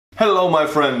Hello my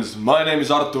friends, my name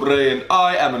is Artur and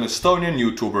I am an Estonian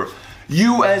YouTuber.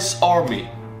 US Army.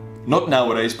 Not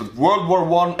nowadays, but World War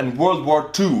I and World War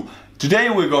II.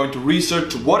 Today we're going to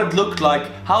research what it looked like,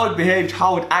 how it behaved,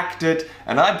 how it acted,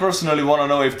 and I personally want to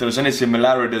know if there's any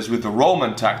similarities with the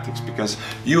Roman tactics, because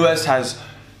US has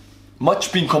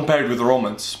much been compared with the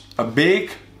Romans. A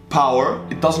big power,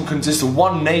 it doesn't consist of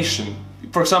one nation.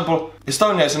 For example,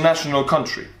 Estonia is a national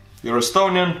country. You're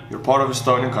Estonian, you're part of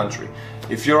Estonian country.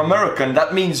 If you're American,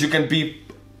 that means you can be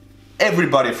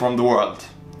everybody from the world.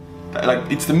 Like,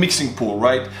 it's the mixing pool,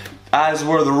 right? As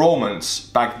were the Romans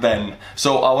back then.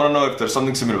 So I want to know if there's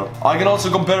something similar. I can also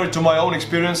compare it to my own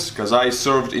experience, because I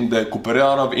served in the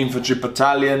Kuperjanov infantry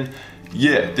battalion.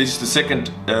 Yeah, this is the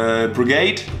 2nd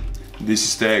brigade. This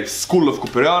is the school of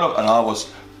Kuperjanov, and I was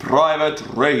Private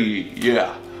Rehi.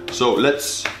 Yeah. So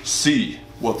let's see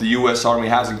what the US Army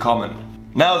has in common.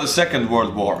 Now the Second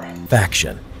World War.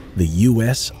 Faction: the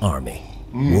US Army.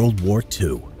 World War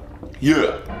II.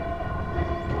 Yeah.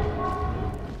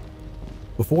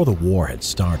 Before the war had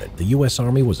started, the US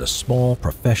Army was a small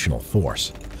professional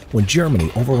force. When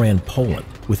Germany overran Poland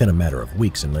within a matter of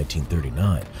weeks in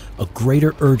 1939, a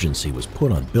greater urgency was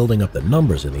put on building up the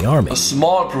numbers in the army. A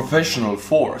small professional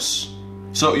force.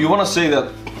 So you want to say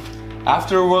that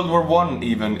after World War I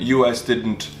even, US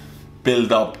didn't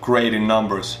build up great in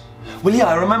numbers? Well, yeah,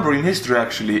 I remember in history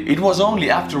actually, it was only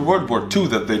after World War II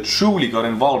that they truly got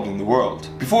involved in the world.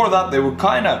 Before that, they were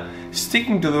kind of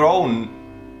sticking to their own,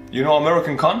 you know,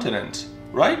 American continent,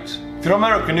 right? If you're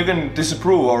American, you can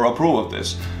disapprove or approve of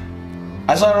this.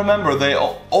 As I remember, they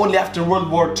only after World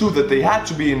War II that they had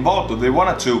to be involved, or they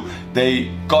wanted to,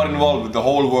 they got involved with the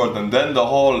whole world, and then the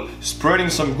whole spreading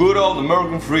some good old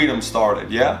American freedom started,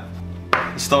 yeah?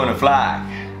 Estonian flag.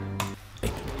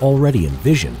 Already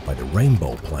envisioned by the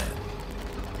Rainbow Plan.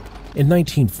 In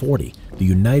 1940, the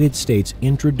United States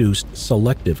introduced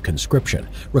selective conscription,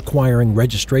 requiring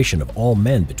registration of all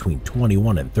men between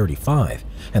 21 and 35,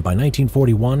 and by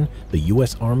 1941, the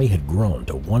U.S. Army had grown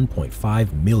to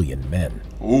 1.5 million men.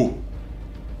 Ooh.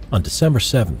 On December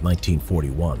 7,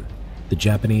 1941, the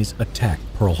Japanese attacked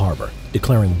Pearl Harbor,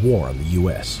 declaring war on the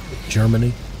U.S., with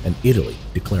Germany and Italy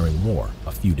declaring war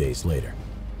a few days later.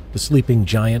 The sleeping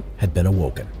giant had been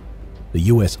awoken. The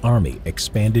U.S. Army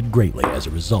expanded greatly as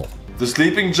a result. The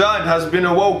sleeping giant has been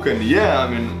awoken. Yeah, I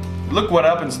mean, look what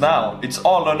happens now. It's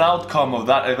all an outcome of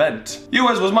that event.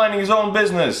 US was minding his own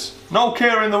business. No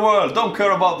care in the world, don't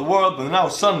care about the world, and now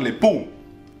suddenly, boom,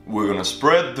 we're gonna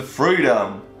spread the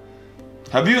freedom.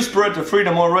 Have you spread the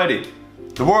freedom already?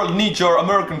 The world needs your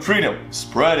American freedom.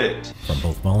 Spread it. From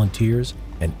both volunteers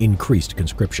and increased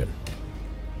conscription.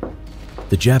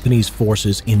 The Japanese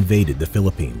forces invaded the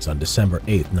Philippines on December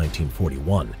 8,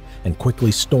 1941, and quickly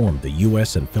stormed the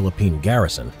U.S. and Philippine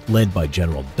garrison, led by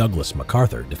General Douglas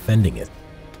MacArthur, defending it.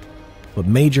 But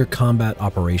major combat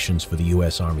operations for the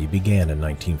U.S. Army began in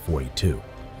 1942.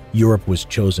 Europe was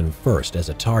chosen first as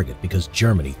a target because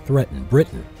Germany threatened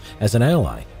Britain as an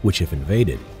ally, which, if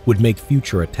invaded, would make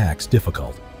future attacks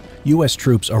difficult. U.S.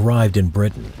 troops arrived in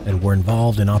Britain and were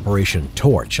involved in Operation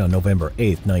Torch on November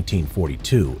 8,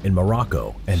 1942, in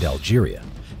Morocco and Algeria,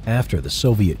 after the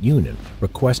Soviet Union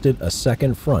requested a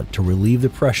second front to relieve the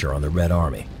pressure on the Red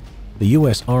Army. The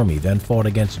U.S. Army then fought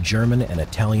against German and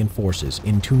Italian forces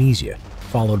in Tunisia,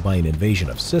 followed by an invasion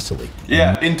of Sicily.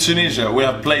 Yeah, in Tunisia. We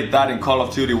have played that in Call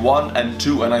of Duty 1 and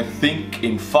 2, and I think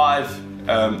in 5,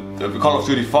 Call of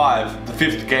Duty 5, the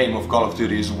 5th game of Call of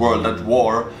Duty is World at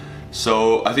War.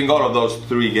 So I think all of those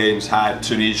 3 games had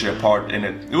Tunisia part in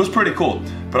it. It was pretty cool.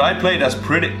 But I played as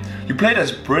you played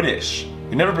as British.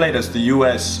 You never played as the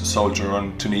US soldier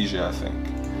on Tunisia, I think.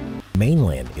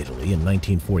 Mainland Italy in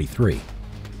 1943.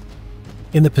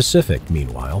 In the Pacific,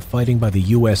 meanwhile, fighting by the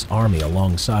U.S. Army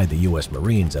alongside the U.S.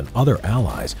 Marines and other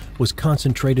allies was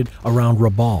concentrated around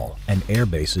Rabaul and air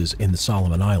bases in the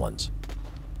Solomon Islands.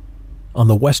 On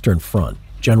the Western Front,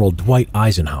 General Dwight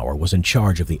Eisenhower was in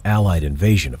charge of the Allied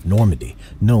invasion of Normandy,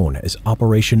 known as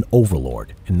Operation Overlord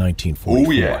in 1944.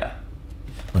 Oh yeah.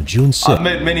 On June 6th, I've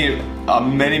made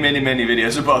many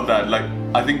videos about that. Like,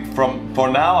 I think for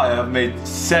now I have made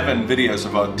 7 videos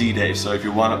about D-Day, so if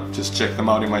you want to just check them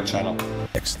out in my channel.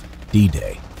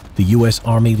 D-Day, the U.S.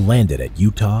 Army landed at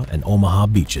Utah and Omaha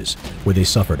beaches, where they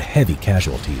suffered heavy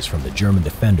casualties from the German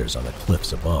defenders on the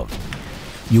cliffs above.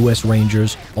 U.S.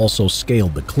 Rangers also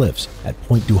scaled the cliffs at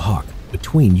Point Du Hoc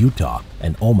between Utah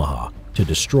and Omaha to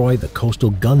destroy the coastal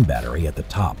gun battery at the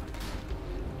top.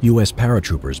 U.S.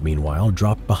 paratroopers, meanwhile,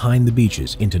 dropped behind the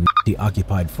beaches into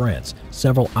Nazi-occupied France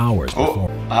several hours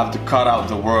before. I have to cut out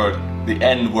the word, the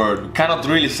N word. We cannot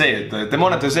really say it. The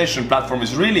demonetization platform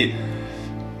is really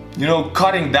you know,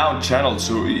 cutting down channels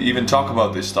who even talk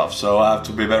about this stuff, so I have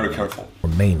to be very careful.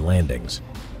 Main landings.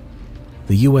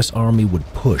 The U.S. Army would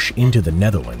push into the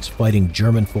Netherlands, fighting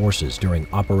German forces during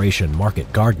Operation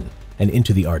Market Garden, and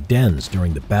into the Ardennes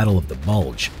during the Battle of the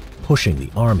Bulge, pushing the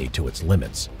army to its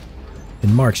limits.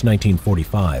 In March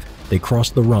 1945, they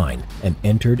crossed the Rhine and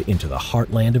entered into the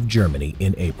heartland of Germany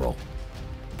in April.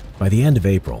 By the end of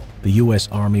April, the U.S.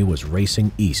 Army was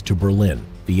racing east to Berlin,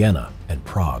 Vienna, and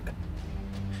Prague.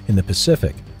 In the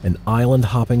Pacific, an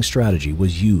island-hopping strategy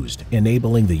was used,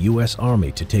 enabling the U.S.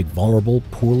 Army to take vulnerable,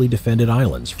 poorly defended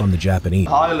islands from the Japanese.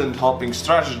 Island-hopping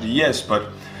strategy, yes, but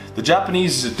the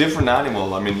Japanese is a different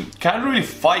animal. I mean, can't really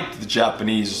fight the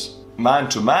Japanese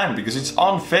man-to-man because it's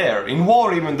unfair. In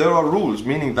war even there are rules,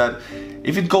 meaning that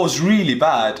if it goes really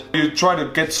bad, you try to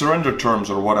get surrender terms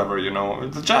or whatever, you know.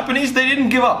 The Japanese, they didn't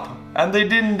give up, and they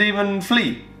didn't even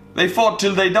flee. They fought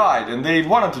till they died, and they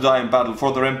wanted to die in battle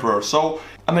for their emperor, so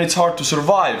I mean, it's hard to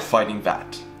survive fighting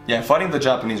that. Yeah, fighting the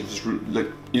Japanese was like,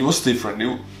 it was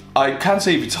different. I can't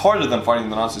say if it's harder than fighting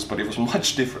the Nazis, but it was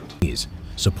much different.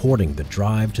 Supporting the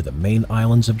drive to the main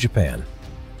islands of Japan.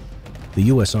 The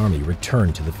U.S. Army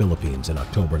returned to the Philippines in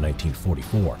October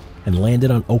 1944 and landed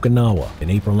on Okinawa in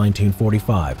April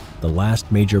 1945, the last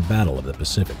major battle of the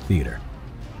Pacific Theater.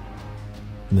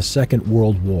 In the Second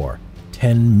World War,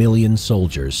 10 million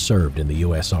soldiers served in the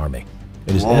U.S. Army.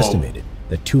 It is estimated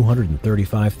that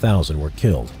 235,000 were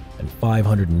killed and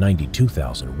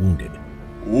 592,000 wounded.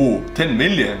 Ooh, 10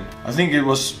 million? I think it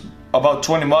was about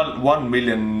 21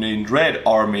 million in Red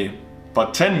Army,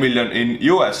 but 10 million in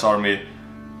US Army.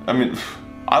 I mean,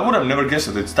 I would have never guessed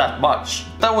that it's that much.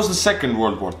 That was the Second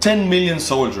World War, 10 million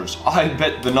soldiers. I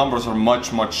bet the numbers are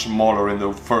much, much smaller in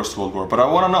the First World War, but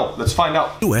I want to know. Let's find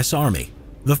out. US Army,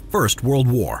 the First World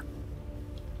War.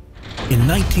 In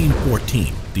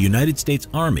 1914, the United States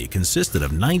Army consisted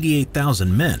of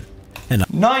 98,000 men and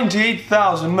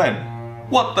 98,000 men?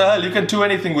 What the hell? You can do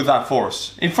anything with that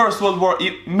force. In First World War,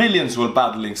 millions were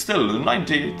battling, still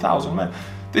 98,000 men.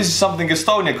 This is something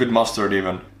Estonia could muster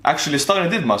even. Actually, Estonia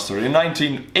did muster. In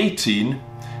 1918,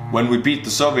 when we beat the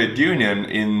Soviet Union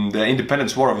in the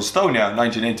Independence War of Estonia,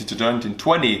 1980 to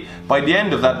 1920, by the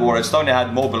end of that war, Estonia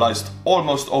had mobilized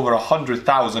almost over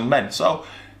 100,000 men. So,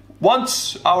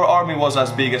 once our army was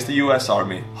as big as the US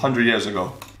Army, 100 years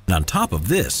ago. And on top of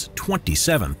this,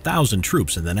 27,000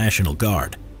 troops in the National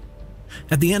Guard.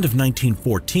 At the end of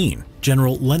 1914,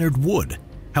 General Leonard Wood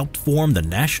helped form the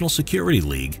National Security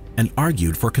League and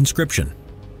argued for conscription.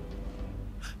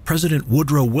 President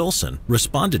Woodrow Wilson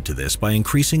responded to this by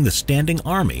increasing the standing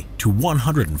army to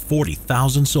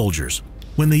 140,000 soldiers.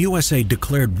 When the U.S.A.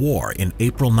 declared war in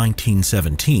April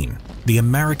 1917, the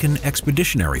American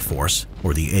Expeditionary Force,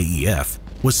 or the AEF,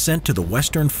 was sent to the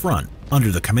Western Front under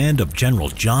the command of General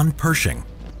John Pershing.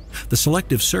 The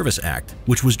Selective Service Act,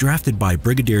 which was drafted by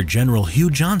Brigadier General Hugh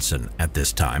Johnson at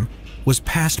this time, was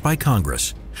passed by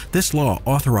Congress. This law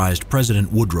authorized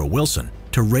President Woodrow Wilson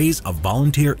to raise a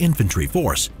volunteer infantry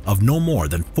force of no more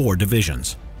than 4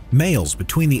 divisions. Males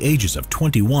between the ages of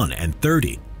 21 and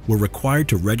 30 were required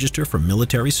to register for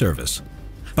military service.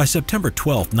 By September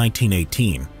 12,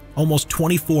 1918, almost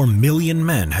 24 million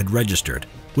men had registered,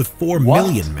 with 4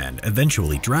 million men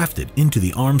eventually drafted into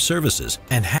the armed services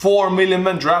and 4 million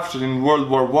men drafted in World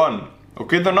War I.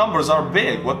 Okay, the numbers are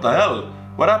big, what the hell?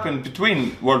 What happened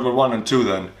between World War I and II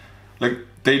then? Like,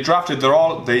 they drafted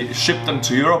they shipped them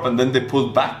to Europe and then they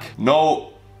pulled back.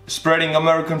 No spreading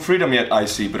American freedom yet, I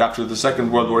see, but after the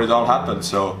Second World War it all happened,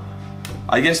 so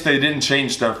I guess they didn't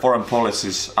change their foreign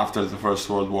policies after the First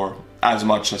World War as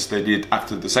much as they did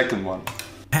after the second one.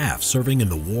 half serving in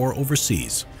the war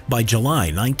overseas. By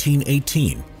July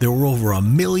 1918, there were over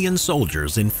 1 million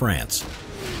soldiers in France.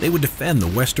 They would defend the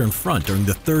Western Front during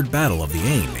the Third Battle of the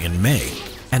Aisne in May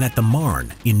and at the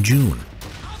Marne in June.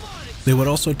 They would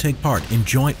also take part in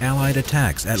joint Allied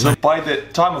attacks at So by the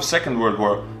time of Second World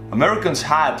War, Americans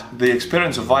had the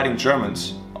experience of fighting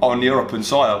Germans on European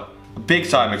soil. A big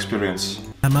time experience.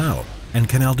 Hamau and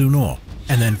Canal du Nord,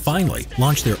 and then finally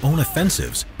launched their own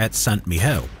offensives at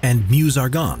Saint-Mihiel and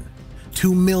Meuse-Argonne.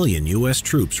 2 million U.S.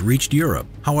 troops reached Europe,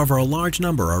 however a large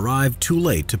number arrived too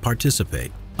late to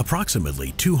participate.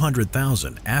 Approximately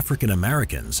 200,000 African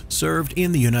Americans served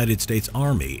in the United States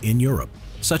Army in Europe,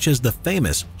 such as the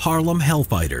famous Harlem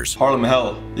Hellfighters. Harlem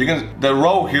Hell. The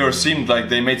row here seemed like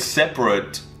they made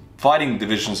separate fighting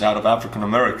divisions out of African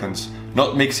Americans,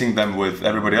 not mixing them with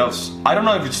everybody else. I don't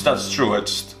know if that's true.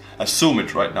 assume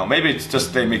it right now. Maybe it's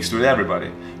just they mixed with everybody,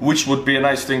 which would be a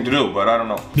nice thing to do, but I don't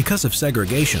know. Because of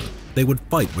segregation, they would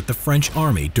fight with the French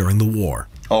army during the war.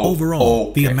 Overall,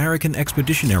 okay. the American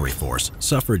Expeditionary Force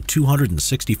suffered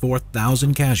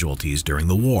 264,000 casualties during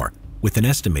the war, with an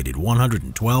estimated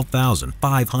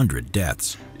 112,500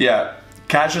 deaths. Yeah,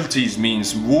 casualties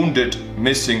means wounded,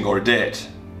 missing or dead.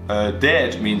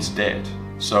 Dead means dead.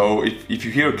 So if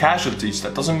you hear casualties,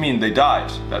 that doesn't mean they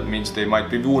died. That means they might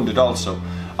be wounded also.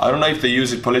 I don't know if they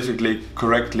use it politically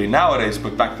correctly nowadays,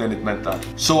 but back then it meant that.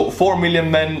 So 4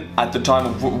 million men at the time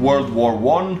of World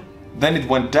War I. Then it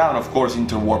went down, of course,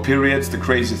 interwar periods, the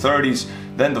crazy 30s.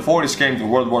 Then the 40s came to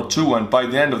World War II, and by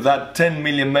the end of that, 10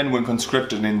 million men were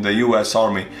conscripted in the US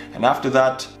Army. And after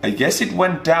that, I guess it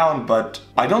went down, but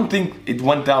I don't think it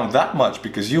went down that much,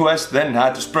 because US then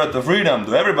had to spread the freedom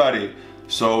to everybody.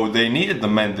 So they needed the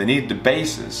men, they needed the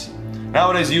bases.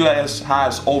 Nowadays, US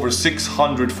has over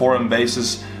 600 foreign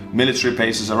bases, military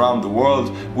bases around the world,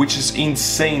 which is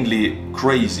insanely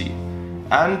crazy.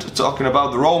 And talking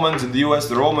about the Romans in the US,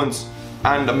 the Romans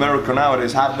and America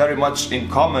nowadays have very much in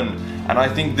common, and I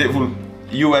think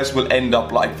US will end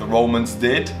up like the Romans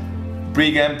did.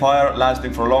 Big empire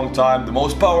lasting for a long time, the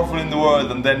most powerful in the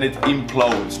world, and then it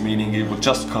implodes, meaning it will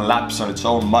just collapse on its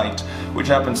own might, which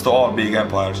happens to all big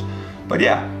empires. But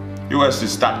yeah, US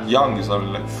is that young, it's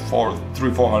only like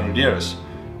 300-400 years.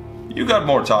 You got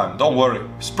more time, don't worry.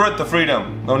 Spread the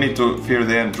freedom, no need to fear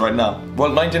the end right now.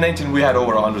 Well, 1918 we had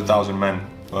over 100,000 men.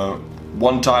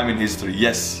 One time in history,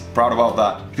 yes, proud about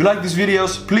that. If you like these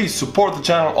videos, please support the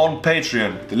channel on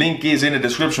Patreon. The link is in the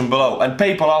description below, and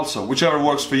PayPal also, whichever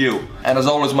works for you. And as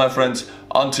always, my friends,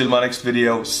 until my next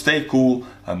video, stay cool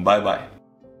and bye bye.